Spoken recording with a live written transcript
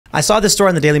I saw this story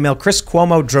in the Daily Mail. Chris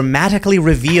Cuomo dramatically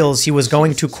reveals he was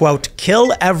going to, quote,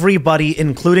 kill everybody,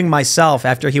 including myself,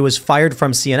 after he was fired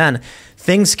from CNN.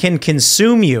 Things can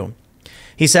consume you.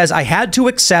 He says, I had to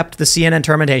accept the CNN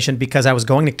termination because I was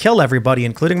going to kill everybody,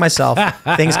 including myself.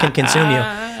 Things can consume you.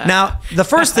 Now, the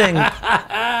first thing...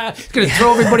 He's going to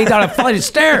throw everybody down a flight of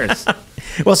stairs.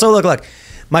 Well, so look.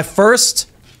 My first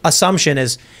assumption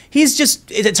is he's just,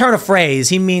 it's a turn of phrase.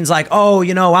 He means like, oh,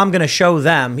 you know, I'm going to show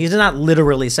them. He's not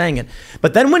literally saying it.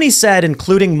 But then when he said,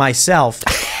 including myself,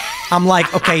 I'm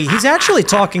like, okay, he's actually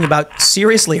talking about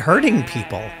seriously hurting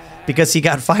people. Because he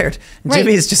got fired. Right.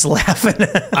 Jimmy's just laughing.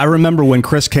 I remember when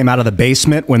Chris came out of the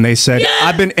basement when they said,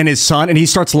 I've been, and his son, and he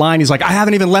starts lying. He's like, I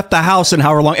haven't even left the house in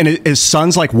however long. And his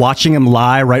son's like watching him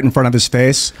lie right in front of his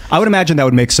face. I would imagine that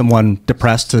would make someone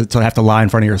depressed to have to lie in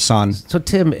front of your son. So,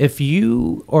 Tim, if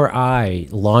you or I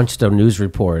launched a news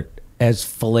report as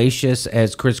fallacious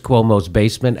as Chris Cuomo's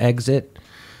basement exit,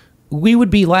 we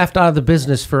would be laughed out of the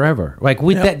business forever. Like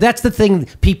that's the thing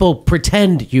people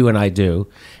pretend you and I do.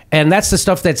 And that's the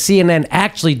stuff that CNN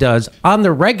actually does on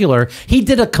the regular. He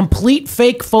did a complete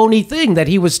fake phony thing that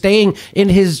he was staying in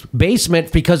his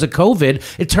basement because of COVID.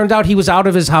 It turned out he was out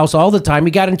of his house all the time.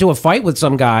 He got into a fight with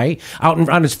some guy out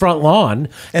on his front lawn.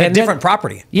 At a different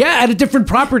property. Yeah, at a different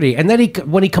property. And then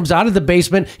when he comes out of the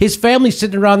basement, his family's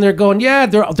sitting around there going, yeah,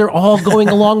 they're all going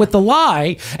along with the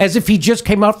lie as if he just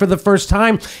came out for the first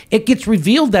time. It gets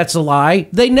revealed that's a lie.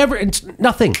 It's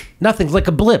nothing. Nothing's like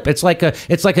a blip. It's like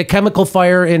a chemical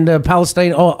fire in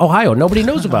Palestine, Ohio. Nobody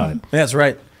knows about it. That's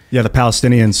right. Yeah, the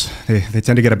Palestinians, they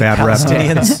tend to get a bad rep.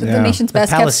 Palestinians. The nation's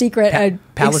best kept secret.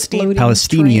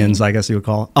 Palestinians, train. I guess you would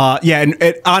call it. Yeah,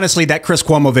 and honestly, that Chris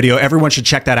Cuomo video, everyone should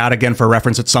check that out again for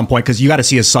reference at some point because you got to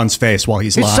see his son's face while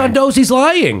he's lying. His son knows he's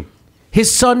lying.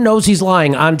 His son knows he's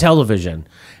lying on television.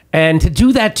 And to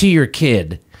do that to your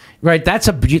kid... Right, that's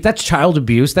child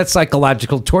abuse. That's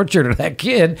psychological torture to that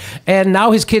kid. And now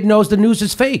his kid knows the news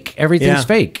is fake. Everything's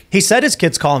fake. He said his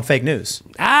kids call him fake news.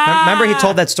 Remember he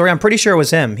told that story? I'm pretty sure it was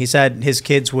him. He said his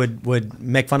kids would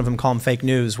make fun of him, call him fake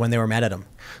news when they were mad at him.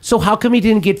 So how come he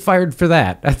didn't get fired for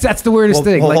that? That's the weirdest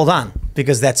thing. Well, hold on,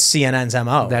 because that's CNN's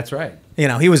MO. That's right. You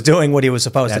know, he was doing what he was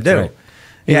supposed to do.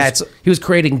 Right. He was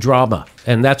creating drama,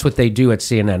 and that's what they do at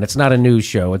CNN. It's not a news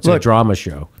show. It's a drama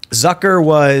show. Zucker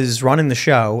was running the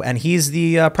show, and he's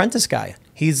the apprentice guy.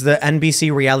 He's the NBC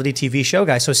reality TV show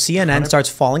guy. So CNN starts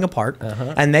falling apart,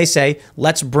 and they say,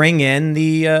 let's bring in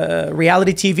the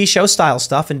reality TV show style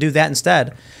stuff and do that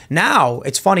instead. Now,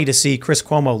 it's funny to see Chris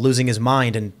Cuomo losing his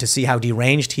mind and to see how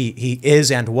deranged he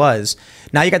is and was.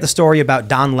 Now you got the story about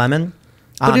Don Lemon.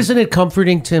 But isn't it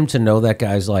comforting, Tim, to know that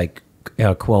guys like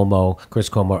Chris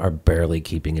Cuomo are barely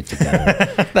keeping it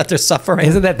together? That they're suffering.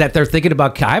 Isn't that they're thinking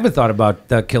about? I haven't thought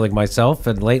about killing myself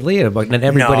and lately, and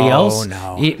everybody else.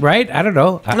 No, right? I don't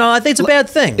know. No, I think it's a bad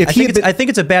thing. I think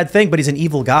it's a bad thing, but he's an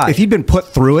evil guy. If he'd been put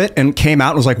through it and came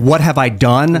out and was like, "What have I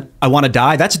done? I want to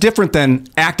die." That's different than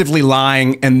actively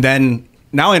lying, and then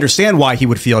now I understand why he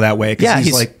would feel that way. Yeah,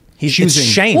 he's like. He's choosing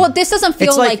shame. Well, this doesn't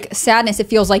feel like sadness. It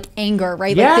feels like anger,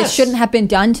 right? Yes. Like this shouldn't have been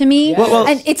done to me. Well,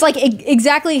 and it's like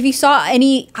exactly if you saw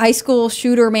any high school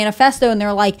shooter manifesto and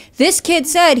they're like, this kid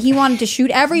said he wanted to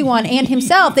shoot everyone and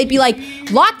himself, they'd be like,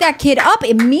 lock that kid up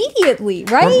immediately,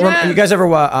 right? You guys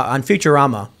ever on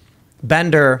Futurama,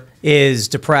 Bender is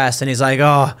depressed and he's like,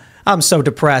 oh, I'm so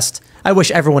depressed. I wish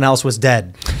everyone else was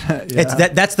dead.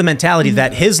 That's the mentality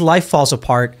that his life falls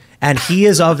apart. And he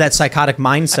is of that psychotic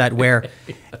mindset where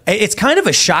it's kind of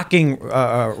a shocking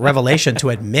revelation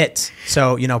to admit.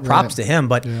 So, you know, props to him.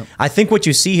 But I think what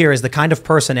you see here is the kind of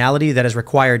personality that is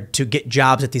required to get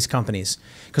jobs at these companies.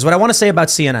 Because what I want to say about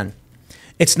CNN,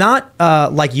 it's not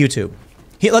like YouTube.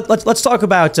 Let's talk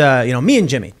about, me and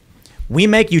Jimmy. We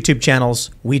make YouTube channels,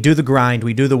 we do the grind,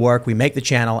 we do the work, we make the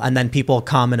channel, and then people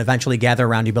come and eventually gather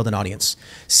around you, build an audience.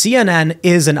 CNN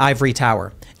is an ivory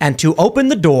tower. And to open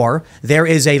the door, there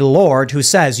is a lord who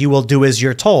says, you will do as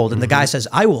you're told. And the guy says,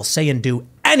 I will say and do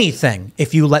anything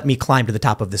if you let me climb to the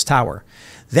top of this tower.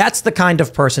 That's the kind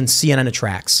of person CNN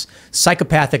attracts.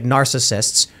 Psychopathic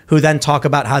narcissists who then talk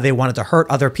about how they wanted to hurt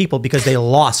other people because they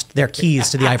lost their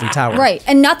keys to the ivory tower. Right.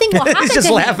 And nothing will happen He's just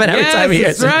to laughing every time he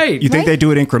hears it. Right. You think they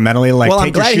do it incrementally? Like,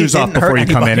 take your shoes off before you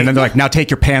come in. And then they're like, now take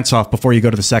your pants off before you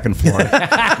go to the second floor.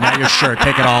 Now your shirt,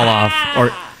 take it all off.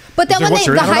 Or... But then the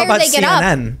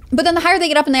higher they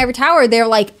get up in the ivory tower, they're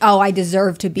like, oh, I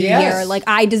deserve to be here. Like,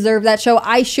 I deserve that show.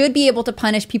 I should be able to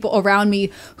punish people around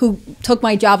me who took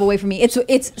my job away from me.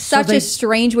 It's such a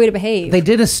strange way to behave. They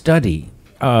did a study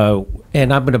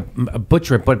and I'm going to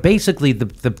butcher it, but basically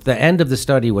the end of the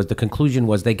study was, the conclusion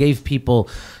was, they gave people,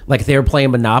 like they were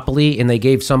playing Monopoly, and they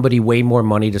gave somebody way more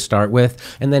money to start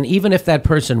with, and then even if that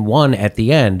person won at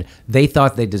the end, they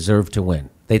thought they deserved to win.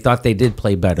 They thought they did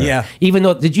play better. Yeah. Even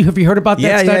though, have you heard about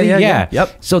that study? Yeah.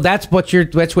 Yep. So that's what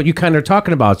you kind of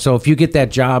talking about. So if you get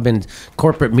that job in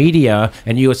corporate media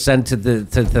and you ascend to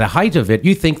the height of it,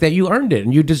 you think that you earned it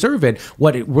and you deserve it.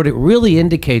 What it really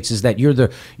indicates is that you're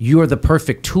the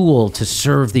perfect tool to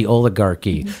serve the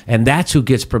oligarchy, and that's who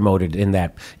gets promoted in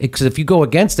that. Because if you go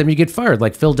against them, you get fired.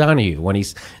 Like Phil Donahue,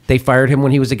 they fired him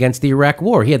when he was against the Iraq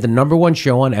War. He had the #1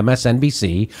 show on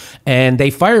MSNBC, and they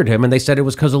fired him, and they said it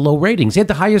was because of low ratings. He had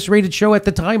the highest rated show at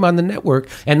the time on the network,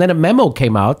 and then a memo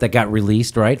came out that got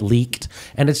released, leaked,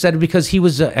 and it said because he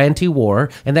was anti-war,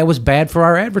 and that was bad for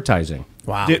our advertising.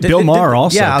 Wow. Bill Maher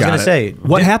also. Yeah, I was got going to it. say.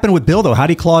 What happened with Bill though? How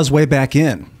did he claw his way back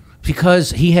in?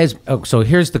 Because he has. So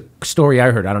here's the story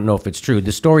I heard. I don't know if it's true.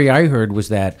 The story I heard was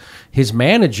that his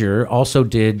manager also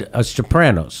did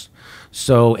Sopranos.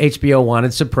 So HBO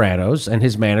wanted Sopranos, and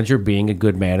his manager, being a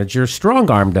good manager,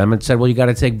 strong-armed them and said, "Well, you got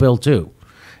to take Bill too."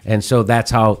 And so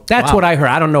that's what I heard.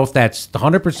 I don't know if that's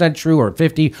 100% true or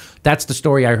 50. That's the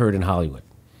story I heard in Hollywood.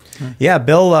 Yeah,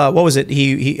 Bill, what was it?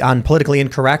 He on Politically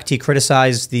Incorrect, he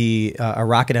criticized the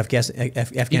Iraq and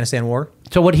Afghanistan war.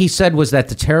 So what he said was that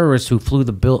the terrorists who flew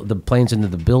the planes into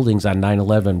the buildings on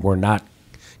 9/11 were not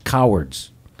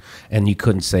cowards. And you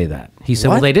couldn't say that. He said,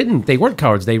 What? well, they weren't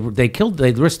cowards. They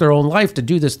risked their own life to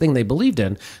do this thing they believed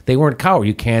in. They weren't cowards.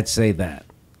 You can't say that.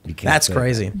 That's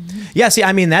crazy. Yeah, see,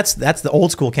 I mean, that's the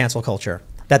old school cancel culture,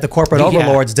 that the corporate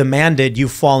overlords demanded you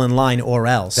fall in line or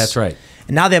else. That's right.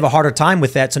 And now they have a harder time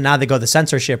with that, so now they go the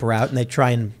censorship route and they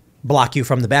try and block you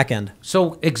from the back end.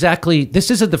 So exactly, this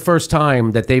isn't the first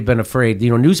time that they've been afraid.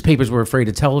 Newspapers were afraid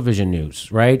of television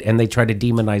news, right? And they try to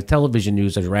demonize television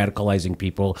news as radicalizing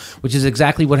people, which is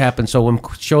exactly what happens. So when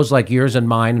shows like yours and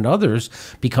mine and others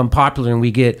become popular and we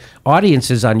get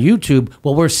audiences on YouTube,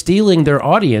 well, we're stealing their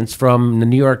audience from the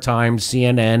New York Times,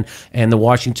 CNN, and the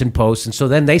Washington Post. And so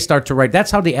then they start to write. That's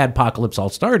how the adpocalypse all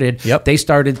started. Yep.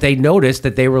 They noticed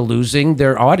that they were losing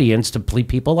their audience to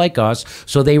people like us.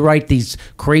 So they write these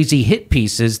crazy hit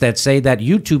pieces that say that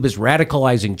YouTube is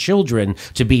radicalizing children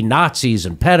to be Nazis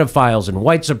and pedophiles and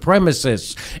white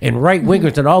supremacists and right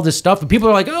wingers and all this stuff. And people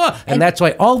are like, oh, and that's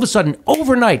why all of a sudden,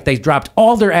 overnight, they dropped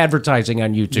all their advertising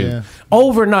on YouTube. Yeah.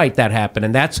 Overnight that happened.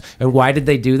 And why did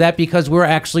they do that? Because we're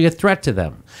actually a threat to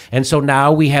them. And so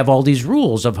now we have all these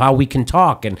rules of how we can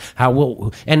talk and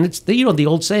and it's the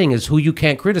old saying is who you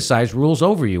can't criticize rules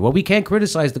over you. Well, we can't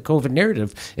criticize the COVID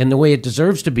narrative in the way it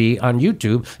deserves to be on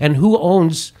YouTube. And who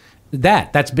owns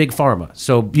that's Big Pharma.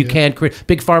 So you can't.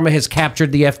 Big Pharma has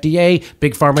captured the FDA.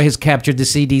 Big Pharma has captured the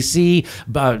CDC.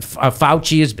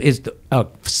 Fauci is a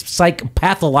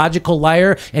pathological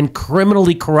liar and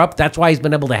criminally corrupt. That's why he's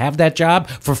been able to have that job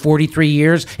for 43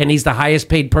 years, and he's the highest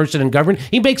paid person in government.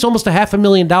 He makes almost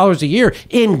 $500,000 a year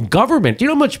in government. Do you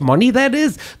know how much money that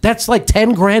is? That's like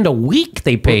 $10,000 a week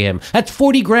they pay him. That's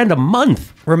 $40,000 a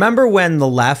month. Remember when the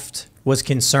left was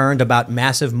concerned about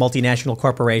massive multinational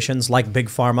corporations like Big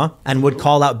Pharma and would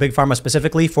call out Big Pharma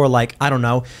specifically for, like, I don't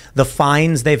know, the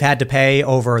fines they've had to pay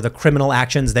over the criminal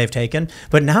actions they've taken.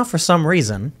 But now for some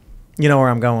reason, you know where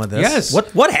I'm going with this.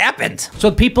 Yes. What happened?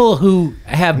 So people who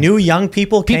have new young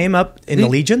people came up in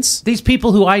allegiance? These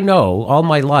people who I know all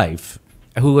my life,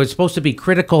 who are supposed to be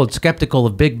critical and skeptical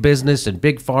of big business and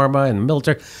Big Pharma and the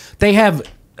military, they have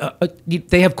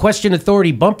question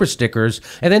authority bumper stickers,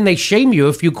 and then they shame you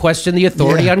if you question the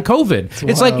authority on COVID.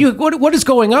 It's like, what is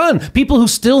going on? People who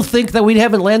still think that we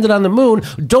haven't landed on the moon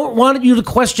don't want you to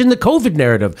question the COVID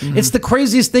narrative. Mm-hmm. It's the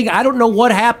craziest thing. I don't know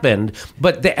what happened,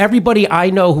 but everybody I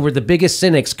know who were the biggest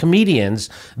cynics, comedians,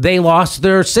 they lost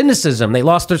their cynicism. They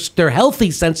lost their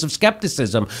healthy sense of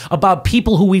skepticism about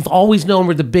people who we've always known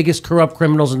were the biggest corrupt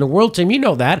criminals in the world. Tim, you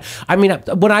know that. I mean,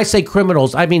 when I say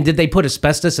criminals, I mean, did they put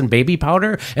asbestos in baby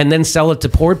powder and then sell it to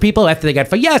poor people after they got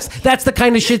fired? Yes, that's the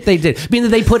kind of shit they did. I mean,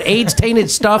 did they put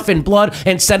AIDS-tainted stuff in blood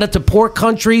and send it to poor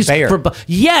countries?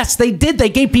 Yes, they did. They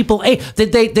gave people AIDS.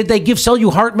 Did they sell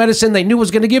you heart medicine they knew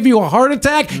was going to give you a heart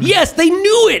attack? Mm. Yes, they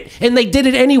knew it, and they did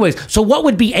it anyways. So what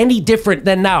would be any different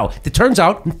than now? It turns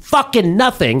out fucking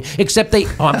nothing, except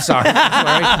I'm sorry.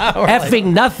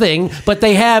 Effing nothing, but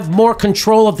they have more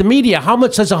control of the media. How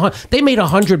much does they made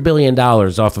 $100 billion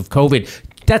off of COVID?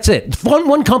 That's it.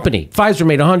 One company, Pfizer,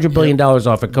 made $100 billion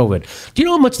off of COVID. Do you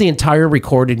know how much the entire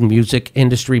recorded music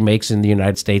industry makes in the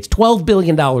United States? $12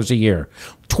 billion a year.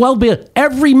 $12 billion.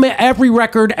 Every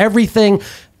record, everything.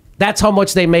 That's how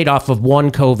much they made off of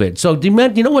one COVID. So do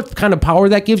you know what kind of power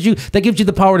that gives you? That gives you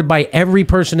the power to buy every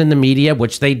person in the media,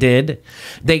 which they did.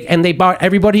 They bought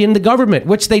everybody in the government,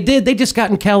 which they did. They just got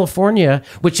in California,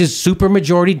 which is super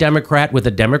majority Democrat with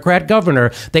a Democrat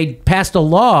governor. They passed a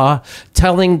law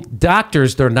telling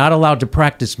doctors they're not allowed to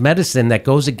practice medicine that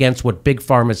goes against what Big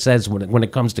Pharma says when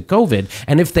it comes to COVID.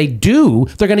 And if they do,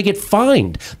 they're going to get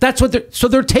fined. So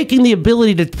they're taking the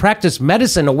ability to practice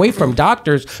medicine away from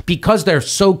doctors because they're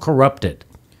so corrupted.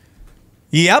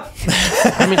 Yep.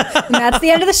 And that's the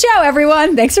end of the show,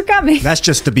 everyone. Thanks for coming. That's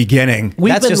just the beginning.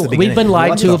 We've been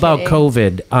lied to about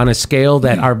COVID on a scale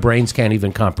that our brains can't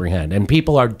even comprehend. And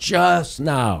people are just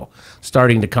now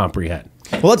starting to comprehend.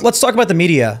 Well, let's talk about the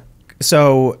media.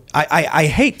 So I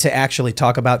hate to actually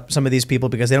talk about some of these people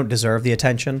because they don't deserve the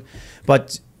attention.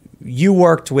 But you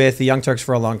worked with the Young Turks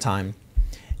for a long time.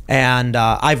 And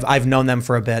I've known them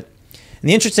for a bit. And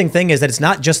the interesting thing is that it's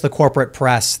not just the corporate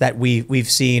press that we've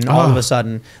seen all of a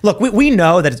sudden. Look, we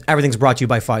know that everything's brought to you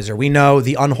by Pfizer. We know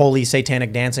the unholy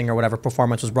satanic dancing or whatever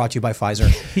performance was brought to you by Pfizer.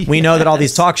 Yes. We know that all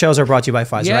these talk shows are brought to you by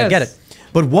Pfizer. Yes. I get it.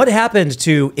 But what happened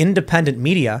to independent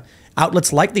media,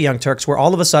 outlets like the Young Turks, where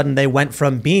all of a sudden they went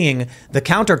from being the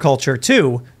counterculture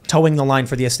to towing the line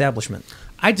for the establishment?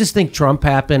 I just think Trump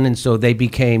happened, and so they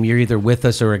became, you're either with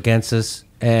us or against us.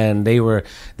 And they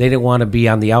didn't want to be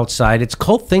on the outside. It's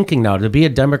cult thinking now to be a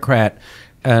Democrat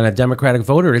and a Democratic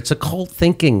voter. It's a cult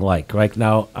thinking right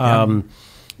now.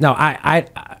 Now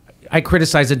I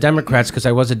criticize the Democrats because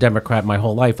I was a Democrat my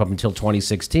whole life up until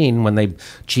 2016 when they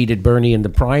cheated Bernie in the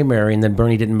primary, and then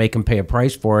Bernie didn't make him pay a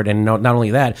price for it. And not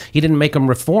only that, he didn't make him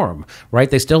reform,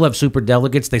 right? They still have super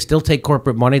delegates. They still take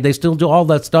corporate money. They still do all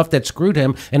that stuff that screwed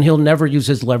him, and he'll never use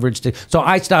his leverage to. So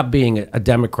I stopped being a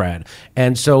Democrat.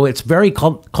 And so it's very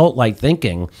cult-like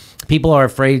thinking. People are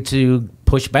afraid to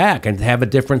push back and have a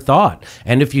different thought.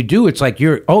 And if you do, it's like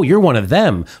you're one of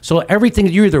them. So everything,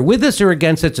 you're either with us or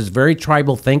against us, is very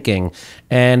tribal thinking.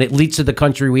 And it leads to the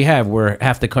country we have, where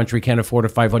half the country can't afford a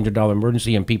 $500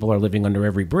 emergency and people are living under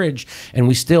every bridge. And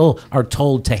we still are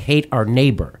told to hate our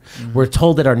neighbor. Mm-hmm. We're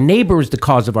told that our neighbor is the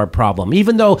cause of our problem,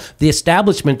 even though the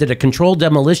establishment did a controlled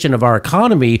demolition of our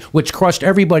economy, which crushed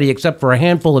everybody except for a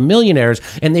handful of millionaires.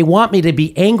 And they want me to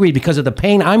be angry because of the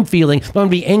pain I'm feeling. I'm going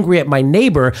to be angry at my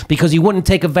neighbor because he wouldn't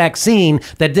take a vaccine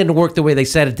that didn't work the way they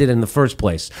said it did in the first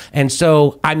place. And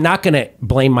so I'm not going to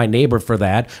blame my neighbor for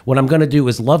that. What I'm going to do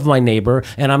is love my neighbor,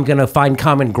 and I'm going to find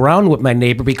common ground with my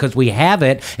neighbor because we have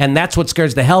it. And that's what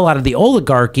scares the hell out of the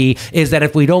oligarchy, is that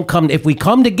if we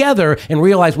come together and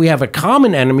realize we have a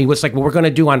common enemy, which like what we're going to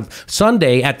do on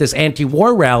Sunday at this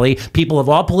anti-war rally, people of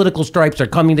all political stripes are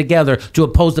coming together to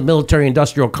oppose the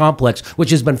military-industrial complex,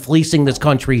 which has been fleecing this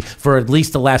country for at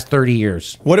least the last 30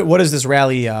 years. What is this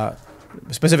rally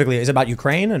specifically? Is it about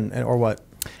Ukraine or what?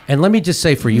 And let me just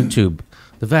say for YouTube,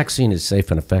 the vaccine is safe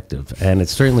and effective, and it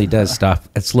certainly does stop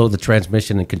and slow the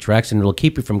transmission and contraction. It'll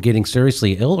keep you from getting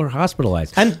seriously ill or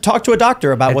hospitalized. And talk to a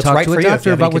doctor about what's right for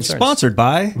you. About what's sponsored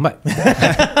by.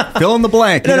 Fill in the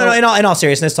blank. No. In all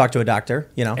seriousness, talk to a doctor.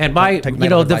 And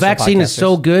the vaccine is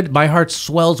so good, my heart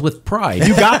swells with pride.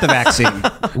 You got the vaccine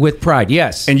with pride,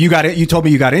 yes. And you got it. You told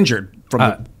me you got injured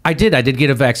from. I did get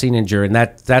a vaccine injury, and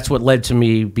that's what led to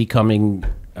me becoming.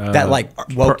 That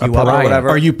woke you up or whatever.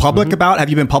 Are you public about? Have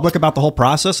you been public about the whole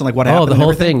process and what happened? Oh, the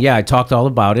whole thing. Yeah, I talked all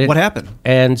about it. What happened?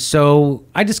 And so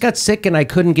I just got sick and I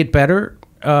couldn't get better.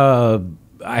 I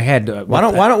had. Why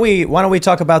don't we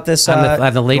talk about this on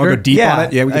the later? We'll go deep on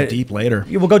it. Yeah, we go deep later.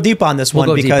 We'll go deep on this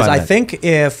one because I think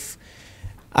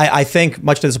I think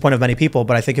much to the disappointment of many people,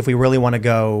 but I think if we really want to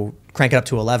go crank it up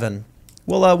to 11.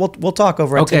 We'll talk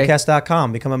over at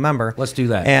Timcast.com. Become a member. Let's do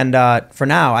that. And for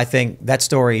now, I think that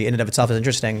story in and of itself is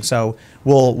interesting. So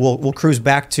we'll cruise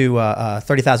back to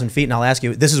 30,000 feet, and I'll ask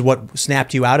you: this is what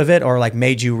snapped you out of it, or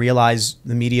made you realize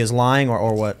the media is lying,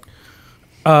 or what?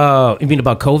 You mean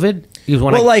about COVID?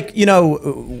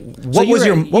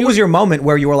 What was your moment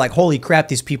where you were like, "Holy crap,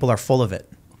 these people are full of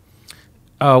it"?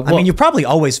 I mean, you probably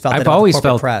always felt that about the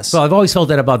corporate press. Well, I've always felt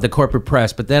that about the corporate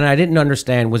press, but then I didn't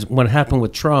understand was what happened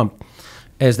with Trump.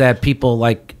 Is that people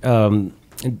and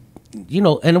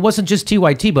it wasn't just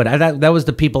TYT, but that was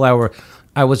the people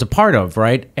I was a part of,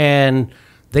 right? And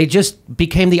they just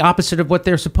became the opposite of what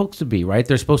they're supposed to be, right?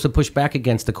 They're supposed to push back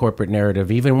against the corporate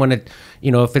narrative, even when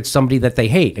if it's somebody that they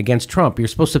hate. Against Trump, you're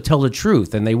supposed to tell the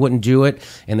truth, and they wouldn't do it,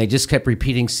 and they just kept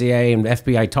repeating CIA and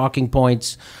FBI talking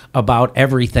points about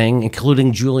everything,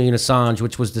 including Julian Assange,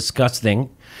 which was disgusting.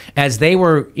 As they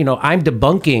were, I'm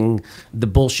debunking the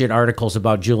bullshit articles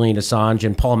about Julian Assange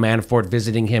and Paul Manafort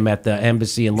visiting him at the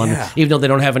embassy in London, even though they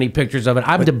don't have any pictures of it.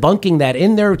 I'm debunking that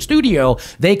in their studio.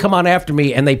 They come on after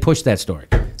me and they push that story.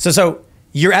 So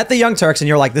You're at the Young Turks and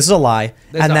you're like, this is a lie.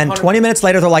 And then 20 minutes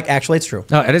later, they're like, actually, it's true.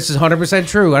 No, this is 100%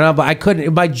 true. And I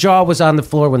couldn't, my jaw was on the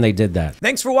floor when they did that.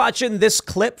 Thanks for watching this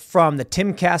clip from the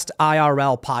Timcast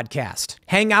IRL podcast.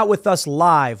 Hang out with us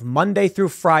live Monday through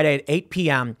Friday at 8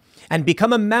 p.m. and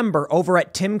become a member over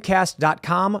at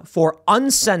timcast.com for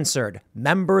uncensored,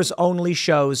 members-only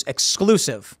shows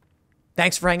exclusive.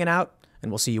 Thanks for hanging out,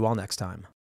 and we'll see you all next time.